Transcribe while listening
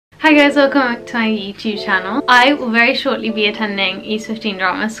Hi guys, welcome back to my YouTube channel. I will very shortly be attending East 15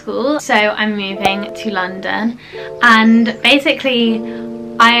 Drama School, so I'm moving to London, and basically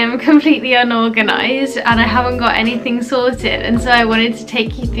I am completely unorganised and I haven't got anything sorted, and so I wanted to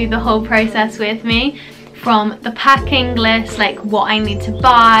take you through the whole process with me, from the packing list, like what I need to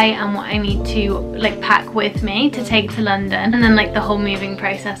buy and what I need to like pack with me to take to London, and then like the whole moving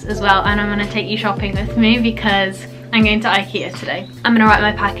process as well. And I'm going to take you shopping with me because I'm going to Ikea today. I'm going to write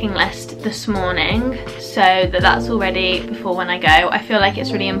my packing list this morning so that that's all ready before when I go. I feel like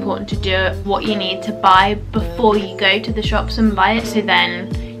it's really important to do what you need to buy before you go to the shops and buy it, so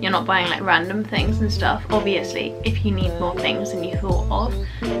then you're not buying like random things and stuff. Obviously, if you need more things than you thought of,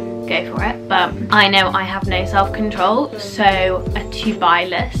 go for it. But I know I have no self-control, so a to-buy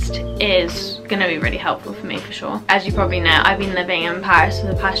list is gonna be really helpful for me for sure. As you probably know, I've been living in Paris for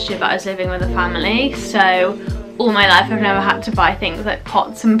the past year, but I was living with a family, so all my life I've never had to buy things like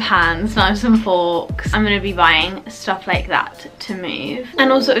pots and pans, knives and forks. I'm going to be buying stuff like that to move.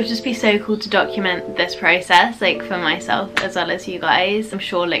 And also it would just be so cool to document this process, like for myself as well as you guys. I'm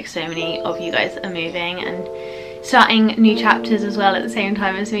sure like so many of you guys are moving and starting new chapters as well at the same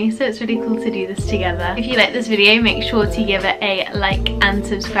time as me, so it's really cool to do this together. If you like this video, make sure to give it a like and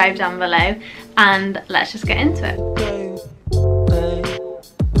subscribe down below, and let's just get into it.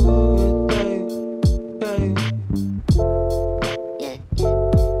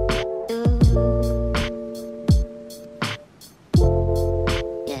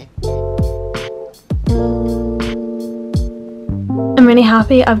 I'm really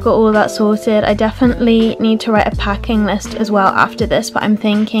happy I've got all that sorted. I definitely need to write a packing list as well after this, but I'm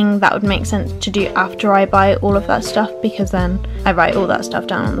thinking that would make sense to do after I buy all of that stuff, because then I write all that stuff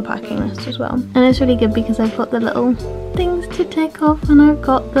down on the packing list as well. And it's really good because I've got the little things to tick off and I've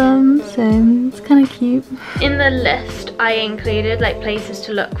got them, so it's kind of cute. In the list I included like places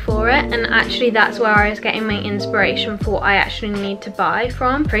to look for it, and actually that's where I was getting my inspiration for what I actually need to buy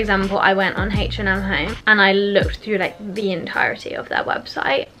from. For example, I went on H&M Home and I looked through like the entirety of their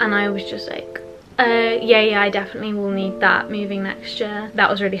website, and I was just like, yeah, I definitely will need that moving next year. That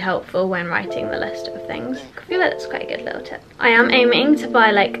was really helpful when writing the list of things. I feel like that's quite a good little tip. I am aiming to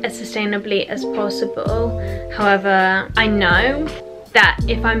buy like as sustainably as possible. However, I know that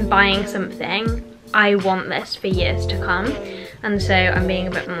if I'm buying something, I want this for years to come. And so I'm being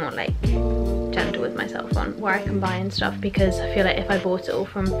a bit more like gentle with myself on where I can buy and stuff, because I feel like if I bought it all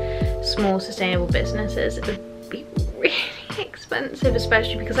from small sustainable businesses, it would be really expensive,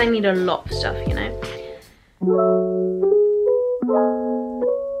 especially because I need a lot of stuff, you know.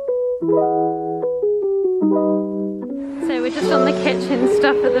 So we're just on the kitchen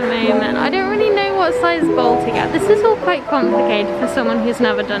stuff at the moment. I don't really know what size bowl to get. This is all quite complicated for someone who's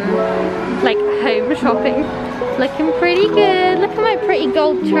never done like home shopping. Looking pretty good. Look at my pretty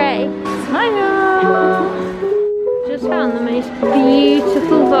gold tray. Smile. Just found the most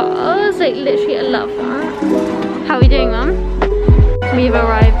beautiful vase. Like literally, I love that. How are we doing, Mum? We've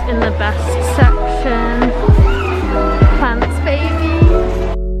arrived in the best section. Plants, baby.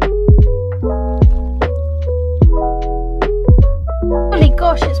 Holy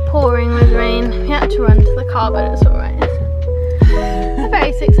gosh, it's pouring with rain. We had to run to the car, but it's alright. A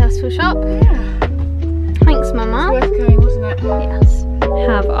very successful shop. Yeah. Thanks, Mama. It's worth going, wasn't it? Yes.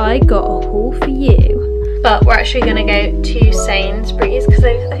 Have I got a haul for you? But we're actually going to go to Sainsbury's, because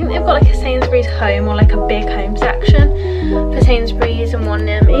I think they've got like a Sainsbury's home, or like a big home section for Sainsbury's, and one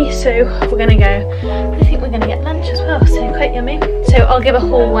near me. So we're going to go. I think we're going to get lunch as well, so quite yummy. So I'll give a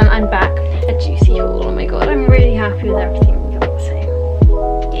haul when I'm back. A juicy haul. Oh my god, I'm really happy with everything we got, so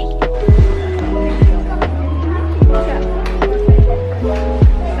yay.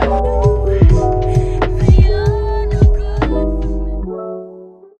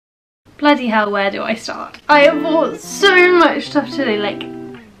 Bloody hell, where do I start? I have bought so much stuff today, like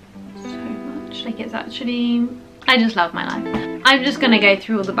so much. Like it's actually, I just love my life. I'm just gonna go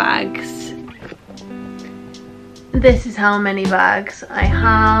through all the bags. This is how many bags I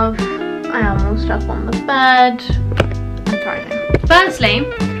have. I have more stuff on the bed. I'm thriving. Firstly,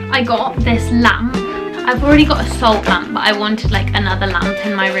 I got this lamp. I've already got a salt lamp, but I wanted like another lamp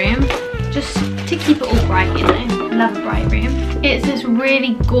in my room, just to keep it all bright, you know. I love a bright room. It's this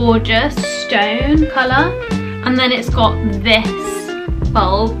really gorgeous stone colour, and then it's got this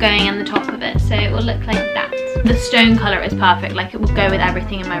bulb going in the top of it, so it will look like that. The stone colour is perfect, like it will go with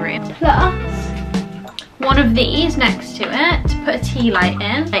everything in my room. Plus one of these next to it to put a tea light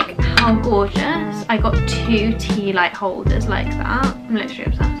in. Like, how gorgeous. I got 2 tea light holders like that. I'm literally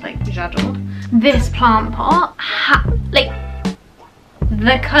obsessed, like j'adore. This plant pot, like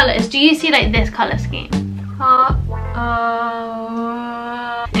the colours, do you see like this colour scheme?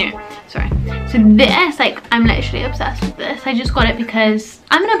 Anyway, sorry. So this, like, I'm literally obsessed with this. I just got it because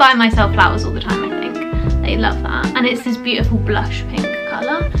I'm gonna buy myself flowers all the time, I think. I love that. And it's this beautiful blush pink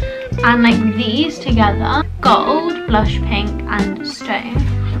colour. And like these together, gold, blush pink and stone.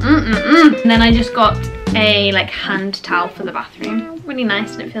 And then I just got a like hand towel for the bathroom. Really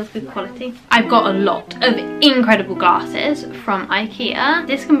nice and it feels good quality. I've got a lot of incredible glasses from Ikea.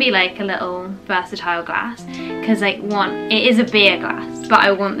 This can be like a little versatile glass because like it is a beer glass, but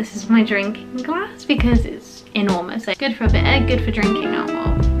I want this as my drinking glass because it's enormous. Like, good for a beer, good for drinking out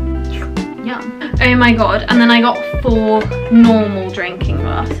of. Yum. Oh my god, and then I got 4 normal drinking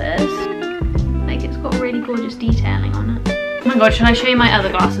glasses. Like, it's got really gorgeous detailing on it. Oh my god, should I show you my other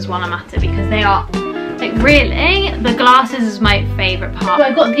glasses while I'm at it? Because they are, like, really, the glasses is my favourite part. So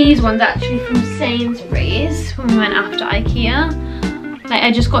I got these ones actually from Sainsbury's when we went after Ikea. Like,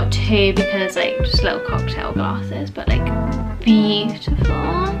 I just got 2 because, like, just little cocktail glasses, but, like, beautiful.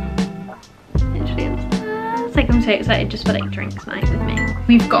 Literally obsessed. Like, I'm so excited just for, like, drinks night with me.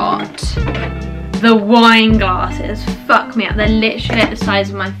 We've got the wine glasses. Fuck me up. They're literally like the size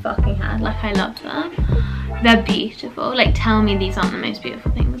of my fucking head. Like, I love them. They're beautiful. Like, tell me these aren't the most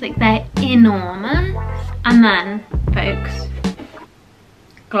beautiful things. Like, they're enormous. And then, folks,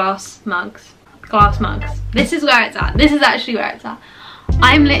 glass mugs. Glass mugs. This is where it's at. This is actually where it's at.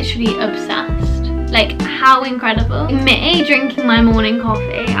 I'm literally obsessed. Like, how incredible. Me drinking my morning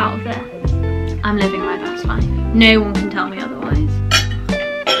coffee out of this. I'm living my best life. No one can tell me otherwise.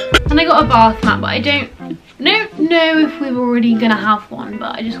 And I got a bath mat, but I don't know if we were already gonna have one,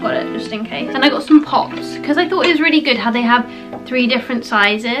 but I just got it just in case. And I got some pots because I thought it was really good how they have 3 different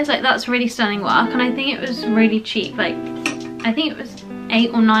sizes. Like, that's really stunning work, and I think it was really cheap. Like, I think it was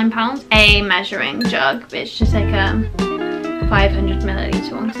 £8 or £9. A measuring jug, but it's just like a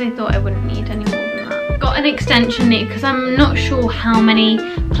 500ml one because I thought I wouldn't need any more than that. Got an extension lead because I'm not sure how many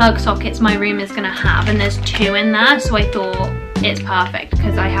plug sockets my room is gonna have, and there's 2 in there, so I thought it's perfect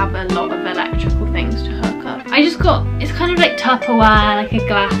because I have a lot of electrical things to hook up. I just got, it's kind of like Tupperware, like a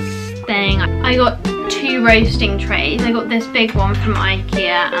glass thing. I got 2 roasting trays. I got this big one from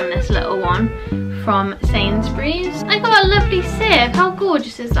Ikea and this little one from Sainsbury's. I got a lovely sip. How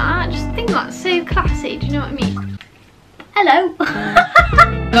gorgeous is that? I just think that's so classy. Do you know what I mean? Hello.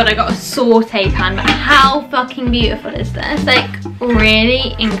 God, I got a saute pan, but how fucking beautiful is this? Like,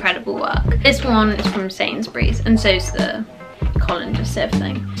 really incredible work. This one is from Sainsbury's, and so's the colander sieve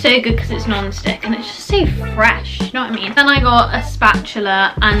thing. So good because it's non-stick and it's just so fresh, you know what I mean? Then I got a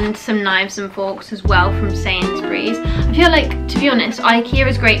spatula and some knives and forks as well from Sainsbury's. I feel like, to be honest, Ikea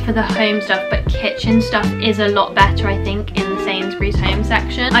is great for the home stuff, but kitchen stuff is a lot better, I think, in the Sainsbury's home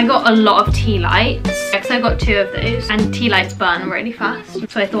section. I got a lot of tea lights because I got 2 of those, and tea lights burn really fast,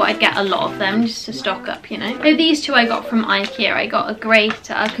 so I thought I'd get a lot of them just to stock up, you know. So these 2 I got from Ikea. I got a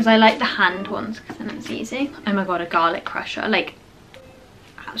grater because I like the hand ones because then it's easy. Oh my god, a garlic crusher. Like,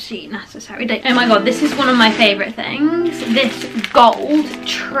 absolutely necessary. Oh my god, this is one of my favourite things. This gold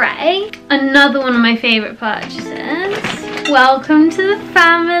tray. Another one of my favourite purchases. Welcome to the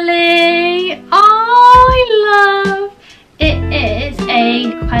family. Oh, I love. It is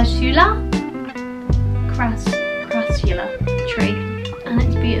a crassula tree. And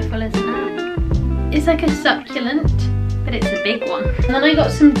it's beautiful, isn't it? It's like a succulent, but it's a big one. And then I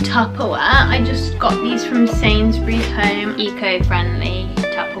got some Tupperware. I just got these from Sainsbury's Home, eco-friendly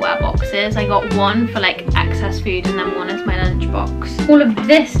Tupperware boxes. I got 1 for like excess food and then 1 as my lunch box. All of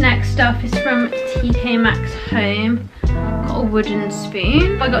this next stuff is from tkmaxx Home. Got a wooden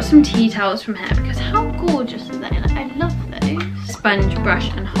spoon. I got some tea towels from here because how gorgeous are they? Like, I love those. Sponge, brush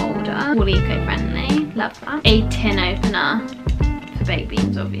and holder. All eco-friendly. Love that. A tin opener for baked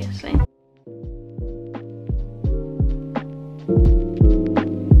beans, obviously.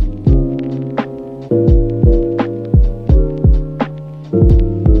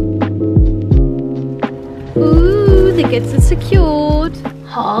 Ooh, the goods are secured.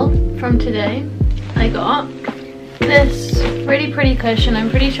 Haul from today. I got this really pretty cushion. I'm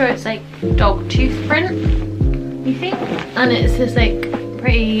pretty sure it's like dog tooth print, you think? And it's this like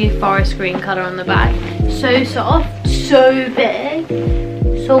pretty forest green colour on the back. So soft, so big,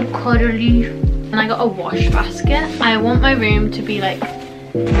 so cuddly. And I got a wash basket. I want my room to be like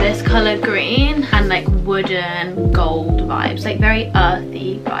this colour green and like wooden gold vibes, like very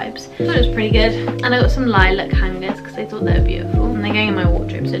earthy vibes. I thought it was pretty good. And I got some lilac hangers because I thought they were beautiful. And they're going in my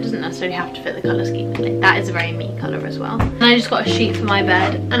wardrobe, so it doesn't necessarily have to fit the colour scheme. Like, that is a very me colour as well. And I just got a sheet for my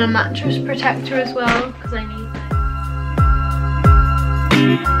bed and a mattress protector as well because I need that.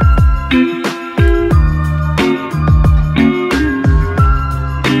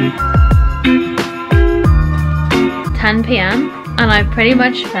 10 PM. and I've pretty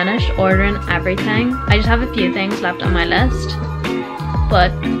much finished ordering everything. I just have a few things left on my list,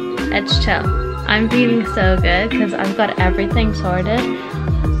 but it's chill. I'm feeling so good because I've got everything sorted.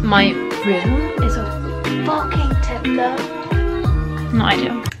 My room is a fucking tip though. No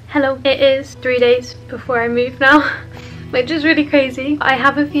idea. Hello, it is 3 days before I move now, which is really crazy. I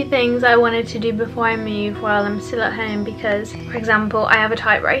have a few things I wanted to do before I move while I'm still at home because, for example, I have a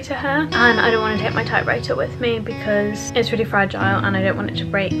typewriter here and I don't want to take my typewriter with me because it's really fragile and I don't want it to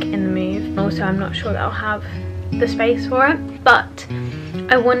break in the move. Also, I'm not sure that I'll have the space for it, but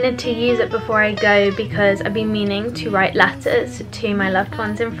I wanted to use it before I go because I've been meaning to write letters to my loved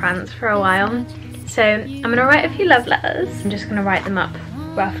ones in France for a while. So I'm gonna write a few love letters. I'm just gonna write them up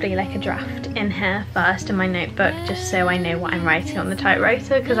roughly like a draft in here first in my notebook, just so I know what I'm writing on the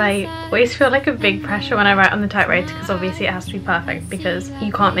typewriter, because I always feel like a big pressure when I write on the typewriter because obviously it has to be perfect because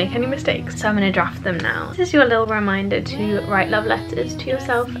you can't make any mistakes. So I'm going to draft them now. This is your little reminder to write love letters to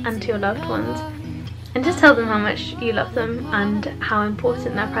yourself and to your loved ones and just tell them how much you love them and how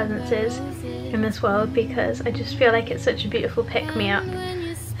important their presence is in this world, because I just feel like it's such a beautiful pick-me-up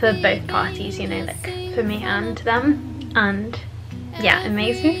for both parties, you know, like for me and them. And yeah, it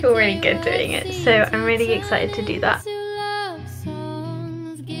makes me feel really good doing it, so I'm really excited to do that.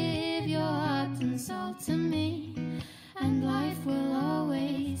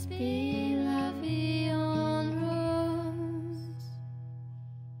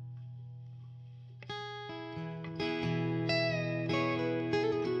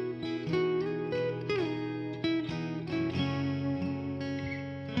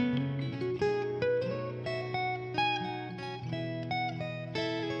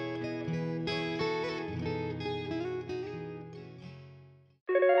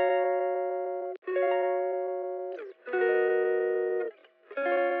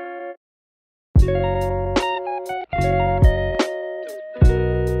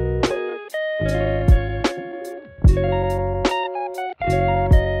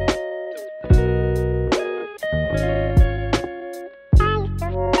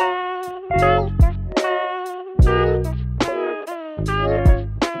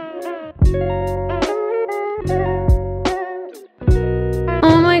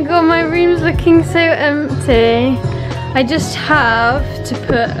 My room's looking so empty. I just have to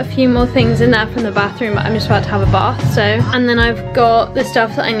put a few more things in there from the bathroom, but I'm just about to have a bath, so. And then I've got the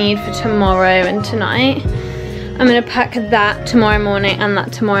stuff that I need for tomorrow and tonight. I'm gonna pack that tomorrow morning and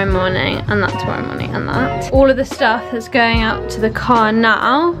that tomorrow morning and that tomorrow morning and that. All of the stuff that's going out to the car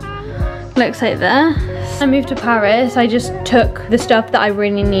now looks like this. I moved to Paris, I just took the stuff that I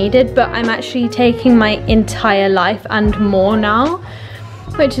really needed, but I'm actually taking my entire life and more now,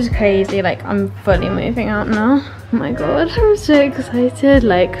 which is crazy. Like, I'm fully moving out now. Oh my god, I'm so excited.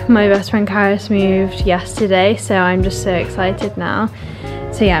 Like, my best friend Karis moved yesterday, so I'm just so excited now.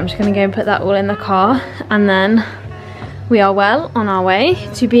 So yeah, I'm just gonna go and put that all in the car, and then we are well on our way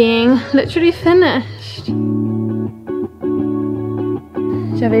to being literally finished.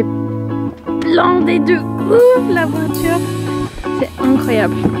 J'avais blindé de ouf la voiture. C'est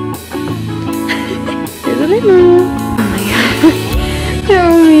incroyable. Désolée, non. Oh my god. It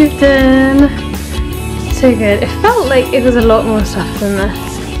all moved in. So good. It felt like it was a lot more stuff than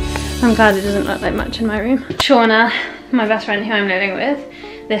this. I'm glad it doesn't look like much in my room. Shauna, my best friend who I'm living with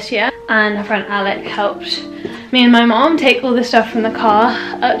this year, and her friend Alec helped me and my mom take all the stuff from the car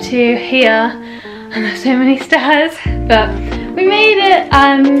up to here, and there's so many stairs, but we made it,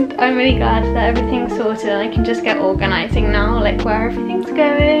 and I'm really glad that everything's sorted and I can just get organising now, like where everything's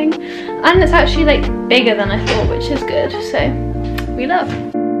going. And it's actually like bigger than I thought, which is good, so we love.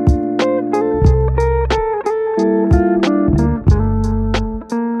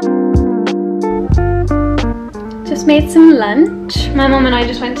 Just made some lunch. My mom and I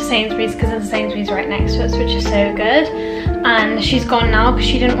just went to Sainsbury's because there's a Sainsbury's right next to us, which is so good. And she's gone now because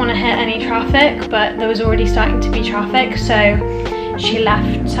she didn't want to hit any traffic, but there was already starting to be traffic, so she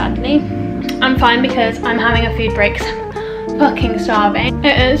left sadly. I'm fine because I'm having a food break. I'm fucking starving.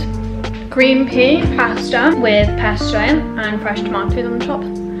 It is green pea pasta with pesto and fresh tomatoes on the top.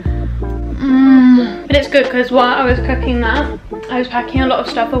 But it's good because while I was cooking that, I was packing a lot of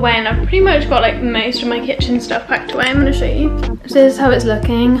stuff away, and I've pretty much got like most of my kitchen stuff packed away. I'm going to show you. So this is how it's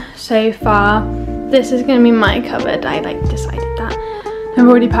looking so far. This is going to be my cupboard. I like decided that. I've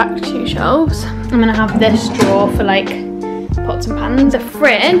already packed 2 shelves. I'm going to have this drawer for like pots and pans. A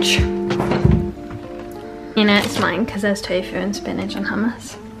fridge. You know it's mine because there's tofu and spinach and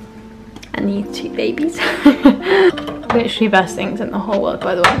hummus. And these 2 babies. Literally best things in the whole world,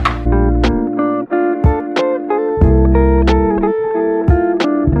 by the way.